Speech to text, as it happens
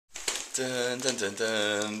Dun dun dun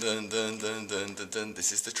dun dun dun dun dun dun dun.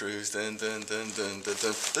 This is the Trews. Dun dun dun dun dun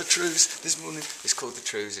dun. The Trews. This morning it's called the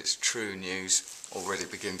Trews. It's True News. Already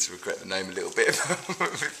beginning to regret the name a little bit.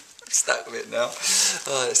 Stuck with it now.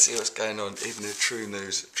 Let's see what's going on. Even the True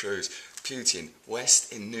News. Trews. Putin,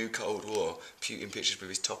 West in new Cold War. Putin pictures with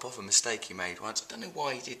his top off, a mistake he made once. I don't know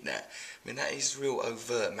why he did that. I mean, that is real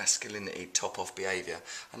overt masculinity, top off behaviour.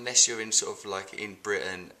 Unless you're in sort of like in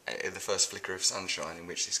Britain, the first flicker of sunshine, in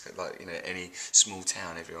which it's like, you know, any small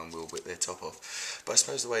town, everyone will whip their top off. But I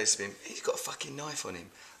suppose the way it's been, he's got a fucking knife on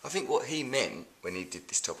him. I think what he meant when he did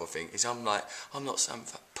this top off thing is I'm not some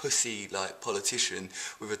pussy like politician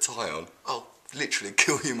with a tie on. I'll literally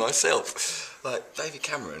kill you myself. Like David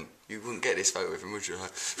Cameron, you wouldn't get this photo with him, would you?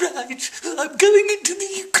 Like, right, I'm going into the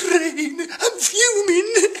Ukraine. I'm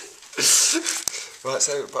fuming. Right,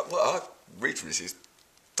 so but what I read from this is,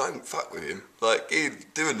 don't fuck with him. Like, he'll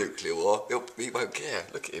do a nuclear war. He won't care.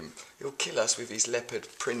 Look at him. He'll kill us with his leopard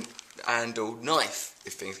print handled knife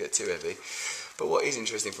if things get too heavy. But what is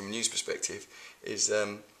interesting from a news perspective is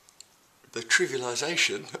the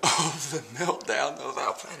trivialisation of the meltdown of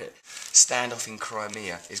our planet. Standoff in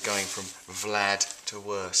Crimea is going from Vlad to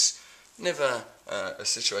worse. Never a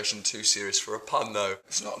situation too serious for a pun, though.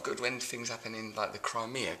 It's not good when things happen in, like, the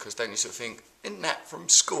Crimea, because don't you sort of think, isn't that from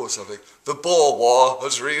school or something? The Boer War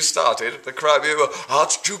has restarted, the Crimea War,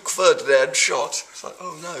 Archduke Ferdinand shot. It's like,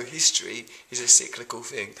 oh no, history is a cyclical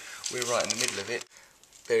thing. We're right in the middle of it.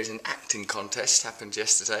 There is an acting contest, happened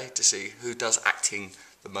yesterday, to see who does acting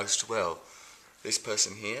the most well. This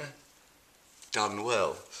person here, done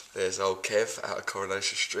well. There's old Kev out of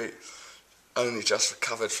Coronation Street. Only just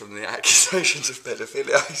recovered from the accusations of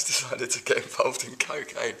paedophilia. He's decided to get involved in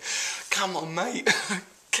cocaine. Come on, mate.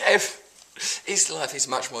 Kev, his life is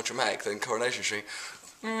much more dramatic than Coronation Street.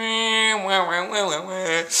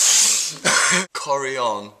 Corry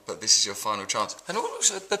on, but this is your final chance. And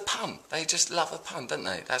also the pun. They just love a pun, don't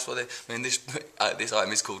they? That's what they... I mean, this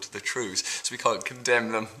item is called the Trews, so we can't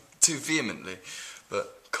condemn them too vehemently.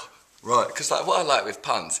 But... right, because like what I like with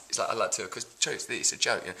puns is like I like to, because it's a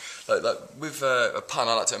joke, you know? Like with a pun,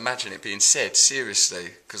 I like to imagine it being said seriously,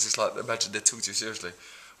 because it's like imagine they're talking to you seriously.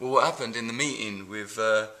 Well, what happened in the meeting with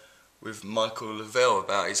Michael Lavelle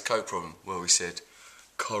about his coke problem? Well, we said,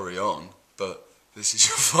 "Corry on, but this is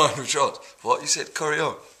your final shot." What, you said Corry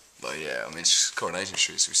on? Well, yeah, I mean it's Coronation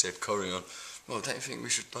Street, so we said Corry on. Well, don't you think we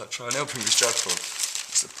should like try and help him with his drug problem?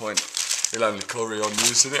 What's the point? He'll only Corry on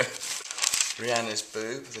you, isn't it? Rihanna's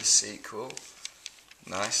boob, the sequel.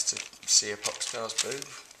 Nice to see a pop star's boob.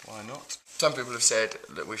 Why not? Some people have said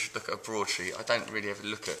that we should look at a broadsheet. I don't really ever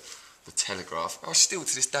look at the Telegraph. I still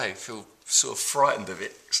to this day feel sort of frightened of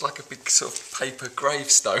it. It's like a big sort of paper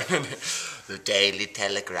gravestone, isn't it? The Daily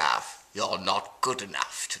Telegraph. You're not good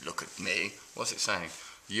enough to look at me. What's it saying?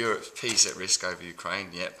 Europe's peace at risk over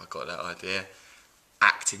Ukraine. Yep, I got that idea.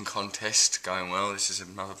 Acting contest going well. This is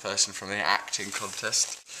another person from the acting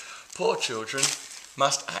contest. Poor children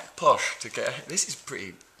must act posh to get ahead. This is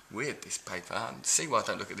pretty weird, this paper. I see why I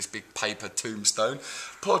don't look at this big paper tombstone.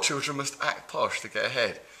 Poor children must act posh to get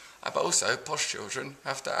ahead. But also, posh children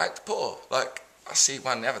have to act poor. Like, I see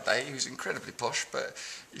one the other day, he was incredibly posh, but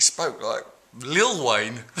he spoke like Lil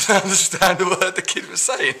Wayne. I don't understand a word the kid was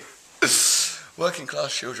saying. Working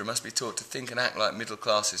class children must be taught to think and act like middle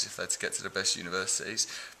classes if they're to get to the best universities.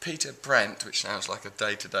 Peter Brandt, which sounds like a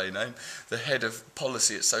day-to-day name, the head of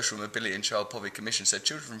policy at Social Mobility and Child Poverty Commission, said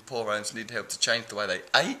children from poor homes need help to change the way they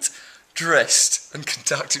ate, dressed and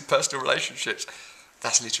conducted personal relationships.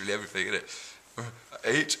 That's literally everything, isn't it?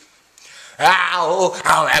 Eat. Ow,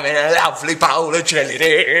 I'm having a lovely bowl of jelly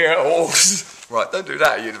deals. Right, don't do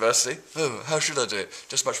that at university. Oh, how should I do it?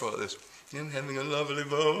 Just much more like this. I'm having a lovely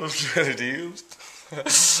bowl of jelly deals.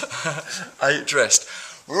 I ain't dressed.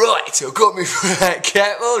 Right, I've got me that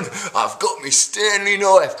cap on. I've got me Stanley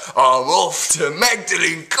knife. I'm off to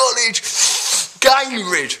Magdalene College,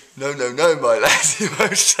 Cambridge. No, my lads, you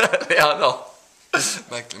most certainly are not.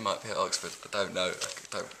 Magdalene might be at Oxford. I don't know.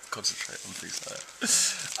 I don't concentrate on things like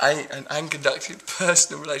that. And conducted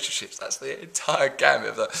personal relationships. That's the entire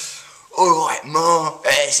gamut of that. All right, Ma,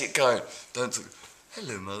 how's it going? Don't talk.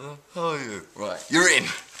 Hello, Mother. How are you? Right, you're in.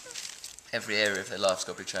 Every area of their life's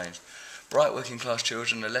got to be changed. Bright working class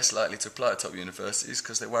children are less likely to apply at top universities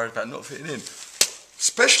because they're worried about not fitting in.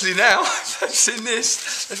 Especially now, they've seen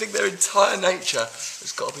this. They think their entire nature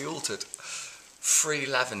has got to be altered. Free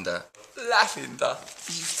lavender. Lavender?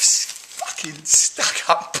 You fucking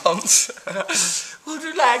stuck-up punts. Would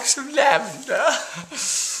you like some lavender?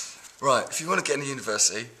 Right, if you want to get into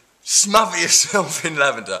university, smother yourself in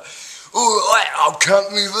lavender. All right, I'll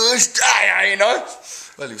come me first day, you know.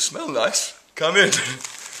 Well, you smell nice. Come in.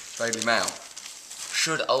 Daily Mail.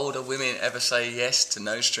 Should older women ever say yes to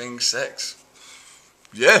no-string sex?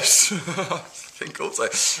 Yes, I think also.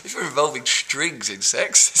 If you're involving strings in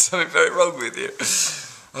sex, there's something very wrong with you.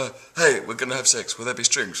 Hey, we're going to have sex. Will there be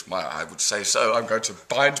strings? Well, I would say so. I'm going to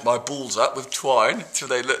bind my balls up with twine till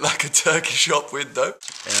they look like a turkey shop window.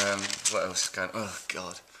 What else is going on? Oh,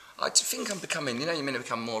 God. I think I'm becoming, you're meant to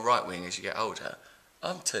become more right-wing as you get older.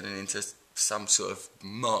 I'm turning into some sort of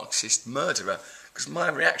Marxist murderer. Because my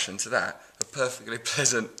reaction to that, a perfectly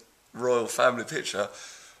pleasant royal family picture,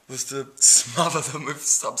 was to smother them with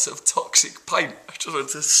some sort of toxic paint. I just wanted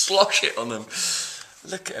to slosh it on them.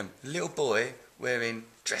 Look at him, little boy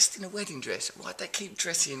dressed in a wedding dress. Why'd they keep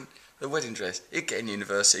dressing the wedding dress? He'd get in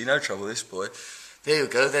university, no trouble, this boy. There you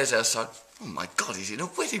go, there's our son. Oh my God, he's in a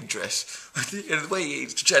wedding dress. And the way he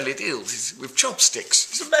eats jellied eels is with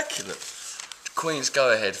chopsticks. He's immaculate. The Queen's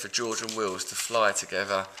go-ahead for George and Wills to fly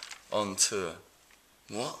together on tour.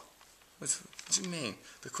 What? What does it mean?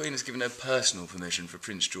 The Queen has given no personal permission for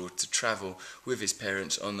Prince George to travel with his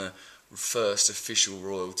parents on the first official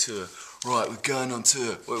royal tour. Right, we're going on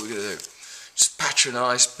tour. What are we going to do? Just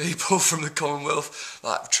patronise people from the Commonwealth,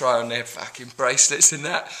 like try on their fucking bracelets and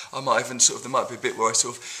that. I might even there might be a bit where I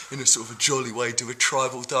in a sort of a jolly way, do a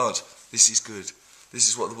tribal dance. This is good. This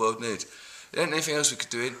is what the world needs. There ain't anything else we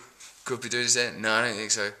could be doing, is there? No, I don't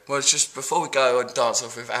think so. Well, it's just before we go and dance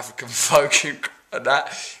off with African folk and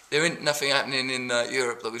that, there ain't nothing happening in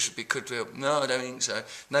Europe that we could do. No, I don't think so.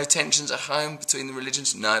 No tensions at home between the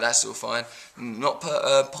religions? No, that's all fine. Not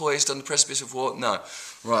poised on the precipice of war? No.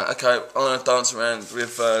 Right, okay, I'm going to dance around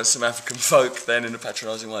with some African folk then in a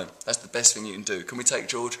patronising way. That's the best thing you can do. Can we take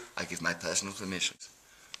George? I give my personal permission.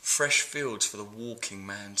 Fresh fields for the walking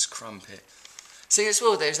man's crumpet. See, as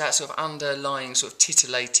well, there's that sort of underlying sort of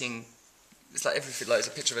titillating. It's like everything, like it's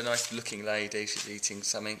a picture of a nice-looking lady. She's eating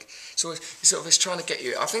something. So it's trying to get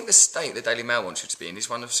you. I think the state the Daily Mail wants you to be in is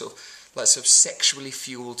one of sort of sexually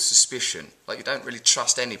fueled suspicion. Like you don't really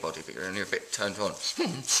trust anybody, but you're only a bit turned on.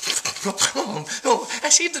 Oh, I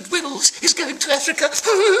see that Wills is going to Africa.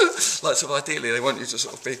 Like sort of ideally, they want you to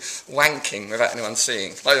sort of be wanking without anyone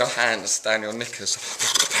seeing. Like your hands down your knickers.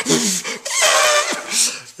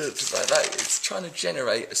 It's like that. It's trying to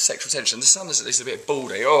generate a sexual tension. The Sun is at least a bit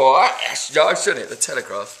baldy. Oh, yes, no, shouldn't it? The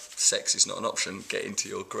Telegraph. Sex is not an option. Get into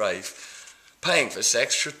your grave. Paying for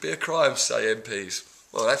sex should be a crime, say MPs.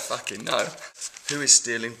 Well, they fucking know. Who is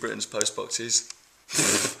stealing Britain's post boxes?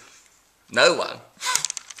 No one.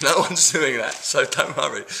 No one's doing that, so don't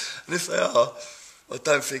worry. And if they are, I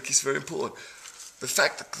don't think it's very important. The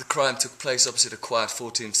fact that the crime took place opposite a quiet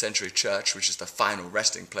 14th century church, which is the final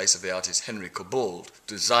resting place of the artist Henry Cobbold,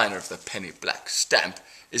 designer of the penny black stamp,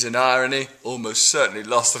 is an irony almost certainly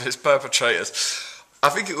lost on its perpetrators. I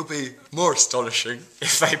think it would be more astonishing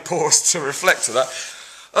if they paused to reflect on that.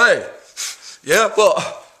 Hey, yeah,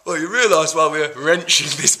 what? Well, you realise while we're wrenching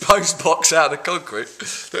this post box out of the concrete,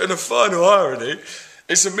 that in a final irony,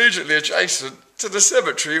 it's immediately adjacent to the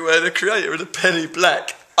cemetery where the creator of the penny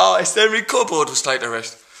black artist Henry Cobbold was laid to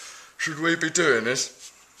rest. Should we be doing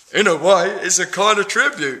this? In a way, it's a kind of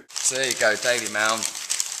tribute. So there you go, Daily Mail,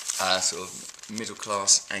 sort of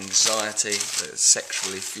middle-class anxiety,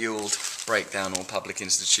 sexually fuelled, break down all public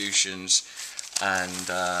institutions, and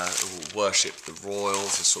worship the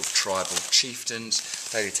royals as sort of tribal chieftains.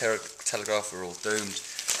 Daily Telegraph are all doomed.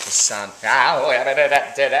 The Sun.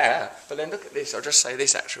 But then look at this. I'll just say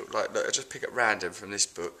this actually. Look, I'll just pick at random from this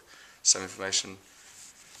book some information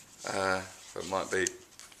that might be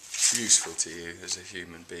useful to you as a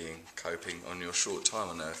human being coping on your short time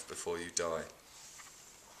on Earth before you die.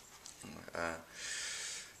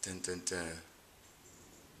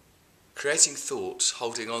 Creating thoughts,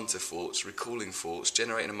 holding on to thoughts, recalling thoughts,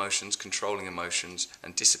 generating emotions, controlling emotions,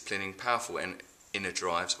 and disciplining powerful inner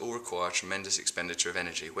drives all require tremendous expenditure of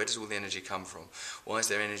energy. Where does all the energy come from? Why is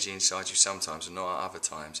there energy inside you sometimes and not at other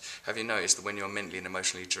times? Have you noticed that when you're mentally and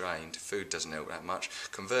emotionally drained, food doesn't help that much?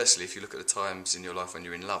 Conversely, if you look at the times in your life when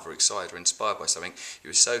you're in love or excited or inspired by something, you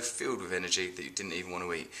were so filled with energy that you didn't even want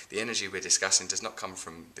to eat. The energy we're discussing does not come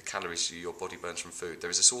from the calories your body burns from food. There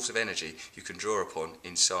is a source of energy you can draw upon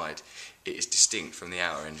inside. It is distinct from the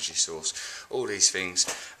outer energy source. All these things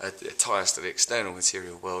tie us to the external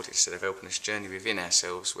material world instead of helping us journey within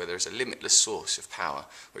ourselves where there is a limitless source of power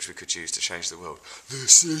which we could use to change the world.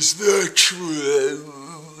 This is the Trews.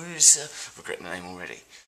 Regretting the name already.